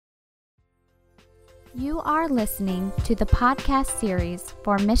You are listening to the podcast series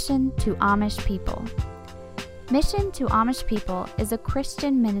for Mission to Amish People. Mission to Amish People is a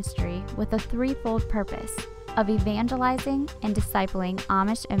Christian ministry with a threefold purpose of evangelizing and discipling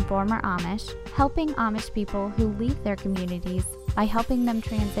Amish and former Amish, helping Amish people who leave their communities by helping them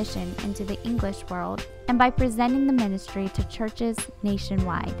transition into the English world, and by presenting the ministry to churches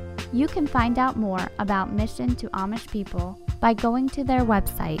nationwide. You can find out more about Mission to Amish People by going to their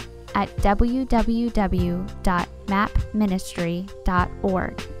website at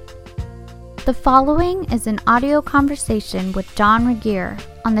www.mapministry.org. The following is an audio conversation with John Regier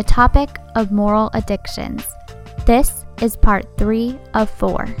on the topic of moral addictions. This is part 3 of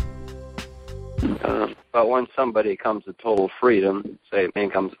 4. But when somebody comes to total freedom, say a man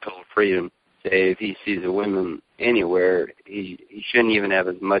comes to total freedom, say if he sees a woman anywhere, he shouldn't even have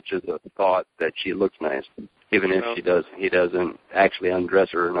as much as a thought that she looks nice, even if he doesn't actually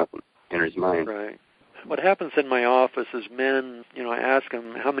undress her or nothing in his mind. Right. What happens in my office is men, I ask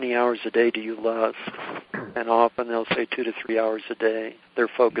them, how many hours a day do you lust? And often they'll say 2 to 3 hours a day. They're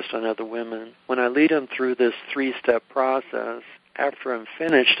focused on other women. When I lead them through this 3-step process, after I'm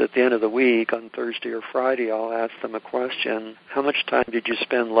finished at the end of the week, on Thursday or Friday, I'll ask them a question. How much time did you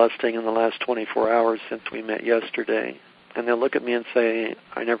spend lusting in the last 24 hours since we met yesterday? And they'll look at me and say,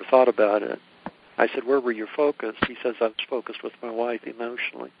 I never thought about it. I said, where were you focused? He says, I was focused with my wife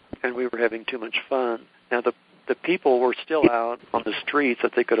emotionally, and we were having too much fun. Now, the people were still out on the streets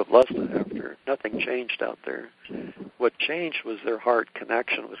that they could have lusted after. Nothing changed out there. What changed was their heart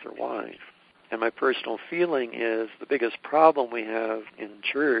connection with their wife. And my personal feeling is the biggest problem we have in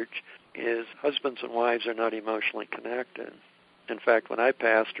church is husbands and wives are not emotionally connected. In fact, when I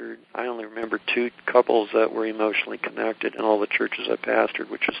pastored, I only remember 2 couples that were emotionally connected in all the churches I pastored,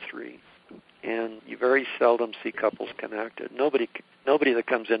 which is 3. And you very seldom see couples connected. Nobody that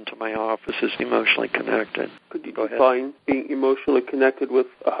comes into my office is emotionally connected. Could you define being emotionally connected with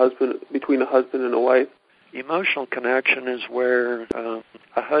between a husband and a wife? Emotional connection is where a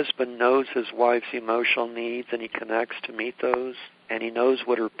husband knows his wife's emotional needs and he connects to meet those, and he knows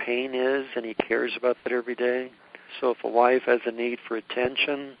what her pain is and he cares about that every day. So if a wife has a need for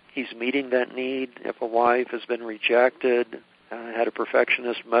attention, he's meeting that need. If a wife has been rejected, had a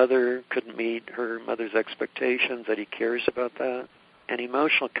perfectionist mother, couldn't meet her mother's expectations, that he cares about that. And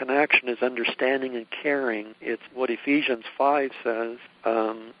emotional connection is understanding and caring. It's what Ephesians 5 says.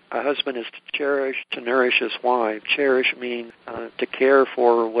 A husband is to cherish, to nourish his wife. Cherish means to care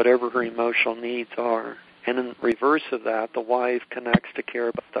for whatever her emotional needs are. And in reverse of that, the wife connects to care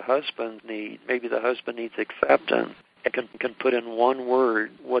about the husband's need. Maybe the husband needs acceptance. It can put in one word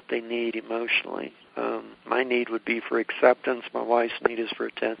what they need emotionally. My need would be for acceptance. My wife's need is for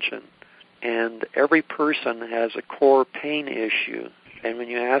attention. And every person has a core pain issue. And when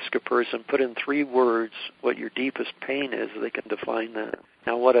you ask a person, put in 3 words what your deepest pain is, they can define that.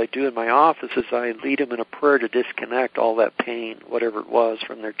 Now, what I do in my office is I lead them in a prayer to disconnect all that pain, whatever it was,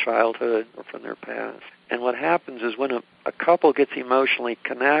 from their childhood or from their past. And what happens is when a couple gets emotionally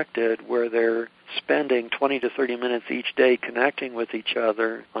connected, where they're spending 20 to 30 minutes each day connecting with each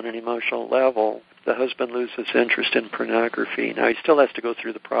other on an emotional level, the husband loses interest in pornography. Now, he still has to go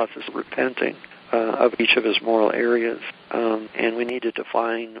through the process of repenting of each of his moral areas. And we need to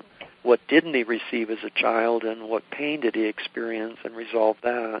define what didn't he receive as a child and what pain did he experience and resolve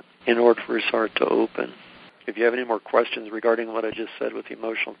that in order for his heart to open. If you have any more questions regarding what I just said with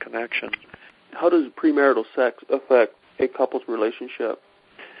emotional connection. How does premarital sex affect a couple's relationship?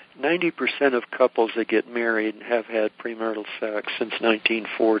 90% of couples that get married have had premarital sex since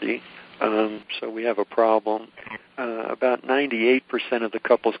 1940. So we have a problem. About 98% of the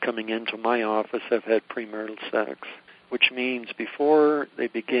couples coming into my office have had premarital sex, which means before they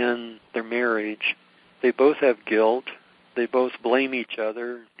begin their marriage, they both have guilt, they both blame each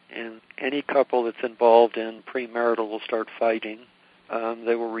other, and any couple that's involved in premarital will start fighting.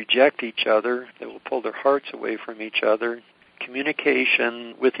 They will reject each other, they will pull their hearts away from each other.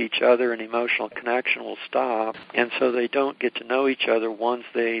 Communication with each other and emotional connection will stop, and so they don't get to know each other once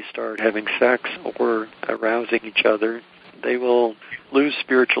they start having sex or arousing each other. They will lose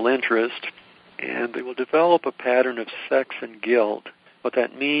spiritual interest, and they will develop a pattern of sex and guilt. What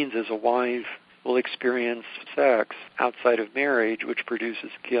that means is a wife will experience sex outside of marriage, which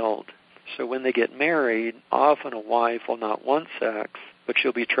produces guilt. So when they get married, often a wife will not want sex, but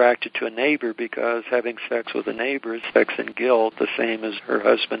she'll be attracted to a neighbor because having sex with a neighbor is sex and guilt, the same as her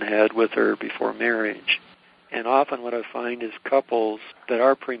husband had with her before marriage. And often what I find is couples that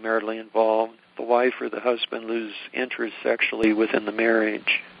are premaritally involved, the wife or the husband lose interest sexually within the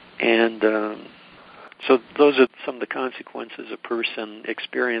marriage. And So those are some of the consequences a person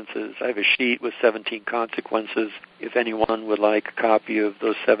experiences. I have a sheet with 17 consequences. If anyone would like a copy of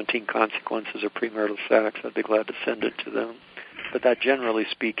those 17 consequences of premarital sex, I'd be glad to send it to them. But that, generally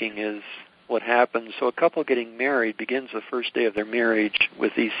speaking, is what happens. So a couple getting married begins the first day of their marriage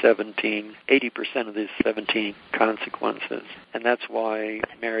with these 80% of these 17 consequences. And that's why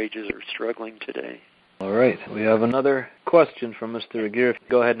marriages are struggling today. All right. We have another question from Mr. Aguirre.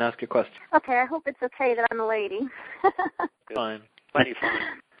 Go ahead and ask your question. Okay, I hope it's okay that I'm a lady. Fine. Plenty fine.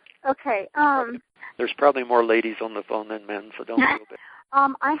 Okay. There's probably more ladies on the phone than men, so don't feel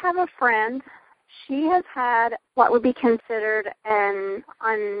bad. I have a friend. She has had what would be considered an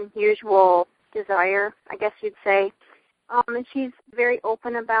unusual desire, I guess you'd say. And she's very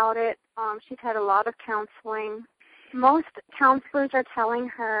open about it. She's had a lot of counseling. Most counselors are telling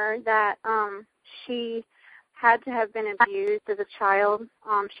her that she had to have been abused as a child.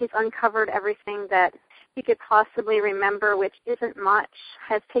 She's uncovered everything that she could possibly remember, which isn't much,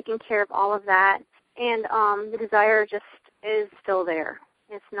 has taken care of all of that, and the desire just is still there.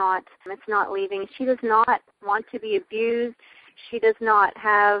 It's not leaving. She does not want to be abused. She does not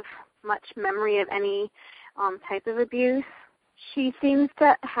have much memory of any type of abuse. She seems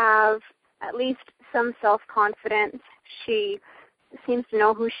to have at least some self-confidence. She seems to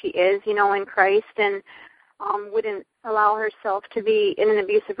know who she is, in Christ, and wouldn't allow herself to be in an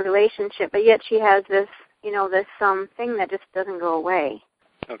abusive relationship, but yet she has this, this thing that just doesn't go away.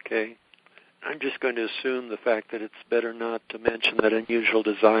 Okay. I'm just going to assume the fact that it's better not to mention that unusual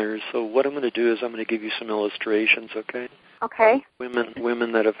desires. So what I'm going to do is I'm going to give you some illustrations, okay? Okay.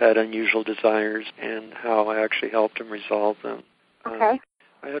 Women that have had unusual desires and how I actually helped them resolve them. Okay.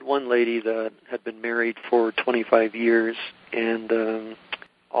 I had one lady that had been married for 25 years, and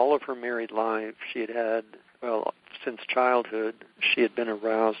all of her married life she had, since childhood, she had been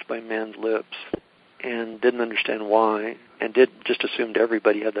aroused by men's lips and didn't understand why, and just assumed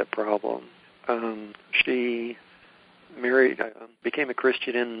everybody had that problem. She became a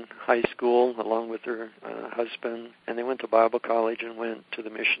Christian in high school along with her husband, and they went to Bible college and went to the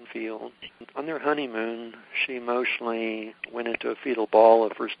mission field. On their honeymoon, she emotionally went into a fetal ball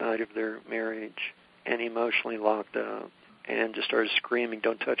the first night of their marriage and emotionally locked up and just started screaming,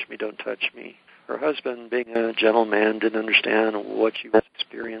 "Don't touch me, don't touch me." Her husband, being a gentleman, didn't understand what she was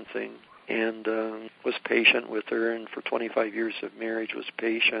experiencing and was patient with her, and for 25 years of marriage was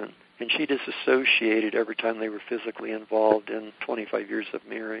patient. And she disassociated every time they were physically involved in 25 years of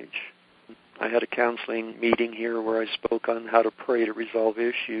marriage. I had a counseling meeting here where I spoke on how to pray to resolve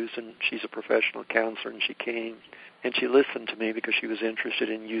issues, and she's a professional counselor, and she came. And she listened to me because she was interested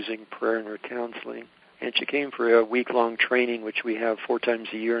in using prayer in her counseling. And she came for a week-long training, which we have 4 times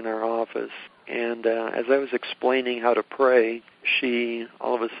a year in our office. And as I was explaining how to pray, she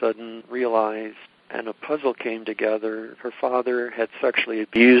all of a sudden realized, and a puzzle came together. Her father had sexually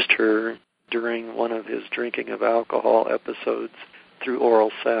abused her during one of his drinking of alcohol episodes through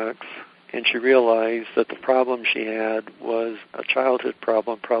oral sex. And she realized that the problem she had was a childhood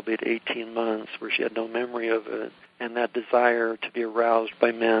problem, probably at 18 months, where she had no memory of it. And that desire to be aroused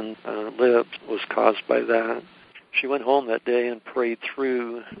by men's lips was caused by that. She went home that day and prayed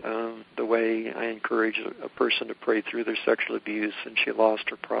through the way I encourage a person to pray through their sexual abuse, and she lost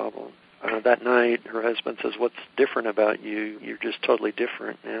her problem. That night, her husband says, "What's different about you? You're just totally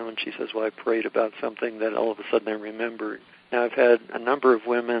different now." And she says, "Well, I prayed about something that all of a sudden I remembered." Now, I've had a number of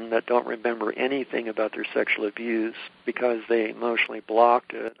women that don't remember anything about their sexual abuse because they emotionally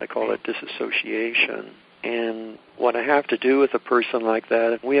blocked it. I call it disassociation. And what I have to do with a person like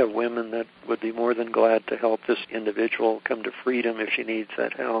that, and we have women that would be more than glad to help this individual come to freedom if she needs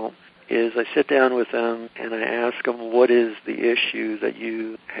that help, is I sit down with them and I ask them, what is the issue that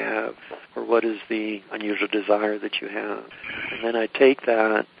you have, or what is the unusual desire that you have? And then I take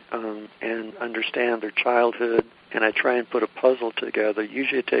that and understand their childhood, and I try and put a puzzle together.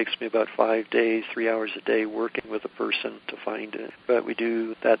 Usually it takes me about 5 days, 3 hours a day working with a person to find it. But we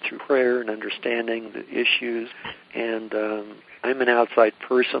do that through prayer and understanding the issues. And I'm an outside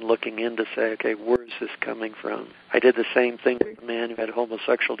person looking in to say, okay, where is this coming from? I did the same thing with a man who had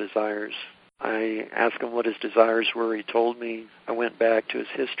homosexual desires. I asked him what his desires were. He told me. I went back to his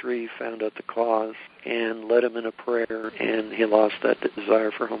history, found out the cause, and led him in a prayer, and he lost that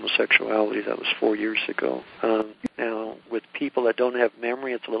desire for homosexuality. That was 4 years ago. Now, with people that don't have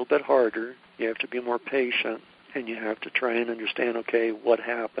memory, it's a little bit harder. You have to be more patient, and you have to try and understand, okay, what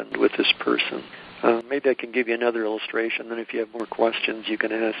happened with this person. Maybe I can give you another illustration, then if you have more questions, you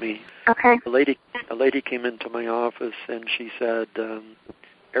can ask me. Okay. A lady came into my office, and she said,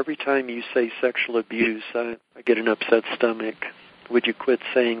 every time you say sexual abuse, I get an upset stomach. would you quit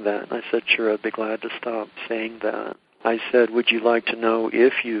saying that? And I said, sure, I'd be glad to stop saying that. I said, would you like to know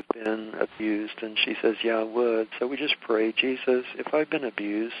if you've been abused? And she says, yeah, I would. So we just prayed, Jesus, if I've been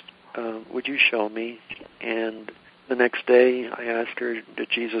abused, would you show me? And the next day I asked her, did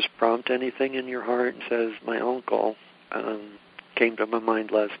Jesus prompt anything in your heart? And says, my uncle came to my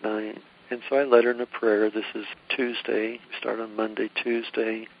mind last night. And so I led her in a prayer. This is Tuesday. We start on Monday,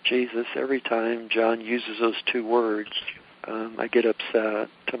 Tuesday. Jesus, every time John uses those two words, I get upset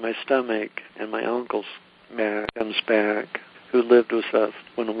to my stomach, and my uncle's comes back, who lived with us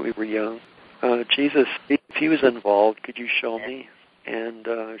when we were young. Jesus, if he was involved, could you show me? And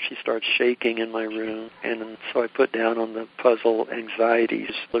she starts shaking in my room. And so I put down on the puzzle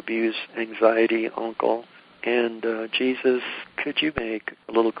anxieties, abuse, anxiety, uncle. And Jesus, could you make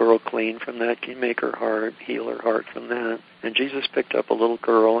a little girl clean from that? Can you make her heart, heal her heart from that? And Jesus picked up a little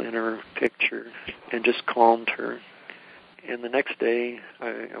girl in her picture and just calmed her. And the next day,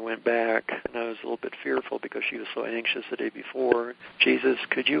 I went back, and I was a little bit fearful because she was so anxious the day before. Jesus,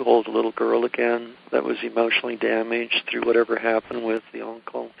 could you hold a little girl again that was emotionally damaged through whatever happened with the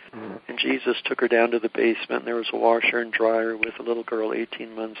uncle? Mm-hmm. And Jesus took her down to the basement, and there was a washer and dryer with a little girl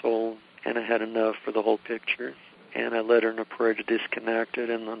 18 months old, and I had enough for the whole picture. And I led her in a prayer to disconnect it,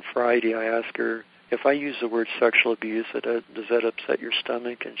 and on Friday I asked her, if I use the word sexual abuse, does that upset your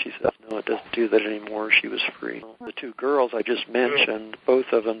stomach? And she says, no, it doesn't do that anymore. She was free. The two girls I just mentioned, both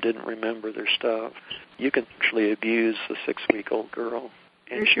of them didn't remember their stuff. You can actually abuse a 6-week-old girl,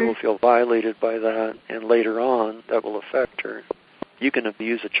 and she will feel violated by that, and later on that will affect her. You can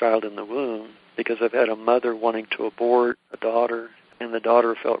abuse a child in the womb, because I've had a mother wanting to abort a daughter, and the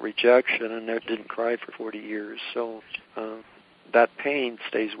daughter felt rejection and didn't cry for 40 years. So that pain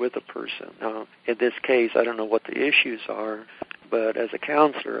stays with a person. Now, in this case, I don't know what the issues are, but as a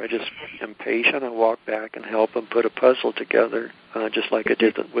counselor, I just am patient. I walk back and help them put a puzzle together, just like I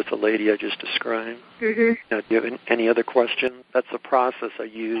did with the lady I just described. Mm-hmm. Now, do you have any other questions? That's the process I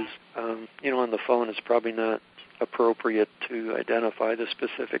use. On the phone, it's probably not appropriate to identify the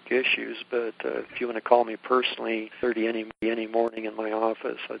specific issues, but if you want to call me personally, 30 any morning in my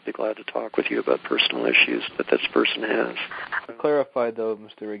office, I'd be glad to talk with you about personal issues that this person has. To clarify, though,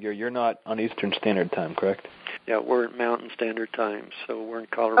 Mr. Regier, you're not on Eastern Standard Time, correct? Yeah, we're at Mountain Standard Time, so we're in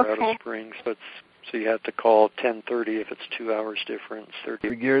Colorado Springs, so you have to call 10:30 if it's 2 hours difference.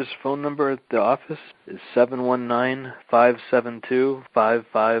 Regier's phone number at the office is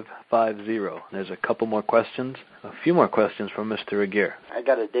 719-572-5550. There's a couple more questions. A few more questions from Mr. Regier. I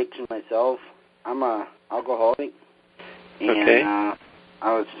got addiction myself. I'm a alcoholic. And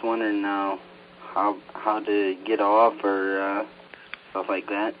I was just wondering how to get off or stuff like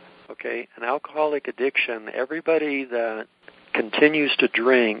that. Okay, an alcoholic addiction, everybody that continues to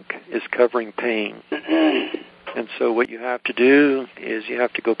drink is covering pain. And so what you have to do is you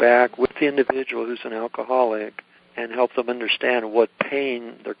have to go back with the individual who's an alcoholic and help them understand what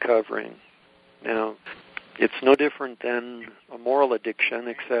pain they're covering. Now, it's no different than a moral addiction,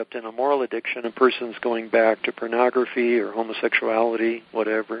 except in a moral addiction, a person's going back to pornography or homosexuality,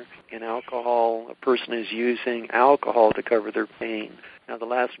 whatever. In alcohol, a person is using alcohol to cover their pain. Now, the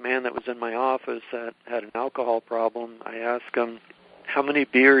last man that was in my office that had an alcohol problem, I asked him, how many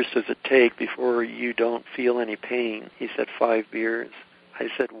beers does it take before you don't feel any pain? He said 5 beers. I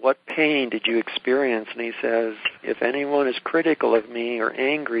said, what pain did you experience? And he says, if anyone is critical of me or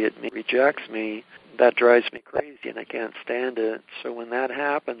angry at me, rejects me, that drives me crazy and I can't stand it. So when that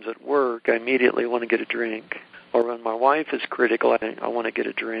happens at work, I immediately want to get a drink. Or when my wife is critical, I want to get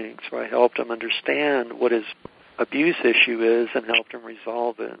a drink. So I helped him understand what his abuse issue is and helped him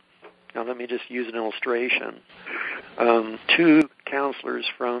resolve it. Now let me just use an illustration. 2 counselors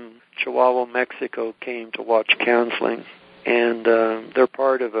from Chihuahua, Mexico came to watch counseling. And they're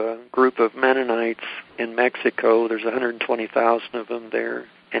part of a group of Mennonites in Mexico. There's 120,000 of them there.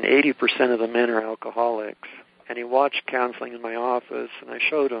 And 80% of the men are alcoholics. And he watched counseling in my office, and I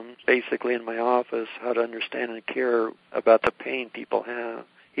showed him, basically in my office, how to understand and care about the pain people have.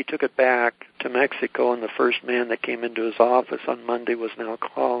 He took it back to Mexico, and the first man that came into his office on Monday was an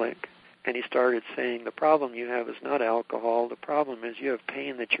alcoholic. And he started saying, the problem you have is not alcohol. The problem is you have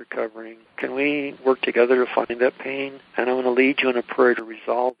pain that you're covering. Can we work together to find that pain? And I want to lead you in a prayer to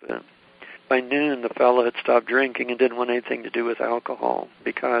resolve it. By noon, the fellow had stopped drinking and didn't want anything to do with alcohol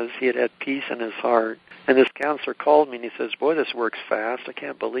because he had had peace in his heart. And this counselor called me and he says, boy, this works fast. I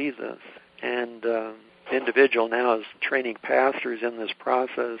can't believe this. And the individual now is training pastors in this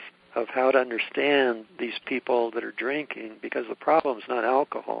process of how to understand these people that are drinking, because the problem is not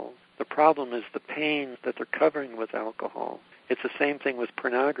alcohol. The problem is the pain that they're covering with alcohol. It's the same thing with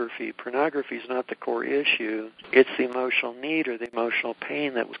pornography. Pornography is not the core issue. It's the emotional need or the emotional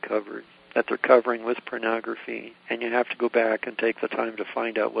pain that was covered, that they're covering with pornography. And you have to go back and take the time to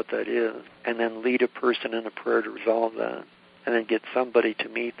find out what that is, and then lead a person in a prayer to resolve that, and then get somebody to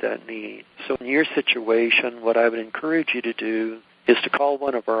meet that need. So in your situation, what I would encourage you to do is to call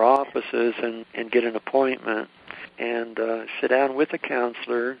one of our offices and get an appointment and sit down with a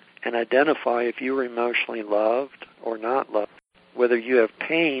counselor and identify if you were emotionally loved or not loved, whether you have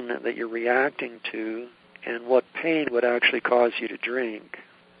pain that you're reacting to, and what pain would actually cause you to drink.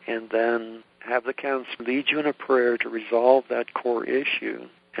 And then have the counselor lead you in a prayer to resolve that core issue.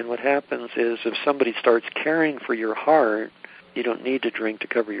 And what happens is if somebody starts caring for your heart, you don't need to drink to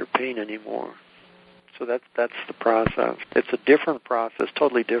cover your pain anymore. So that's the process. It's a different process,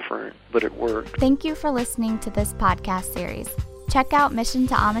 totally different, but it works. Thank you for listening to this podcast series. Check out Mission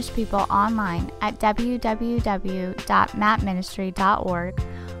to Amish People online at www.mapministry.org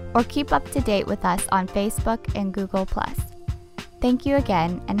or keep up to date with us on Facebook and Google+. Thank you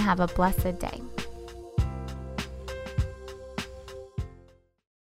again and have a blessed day.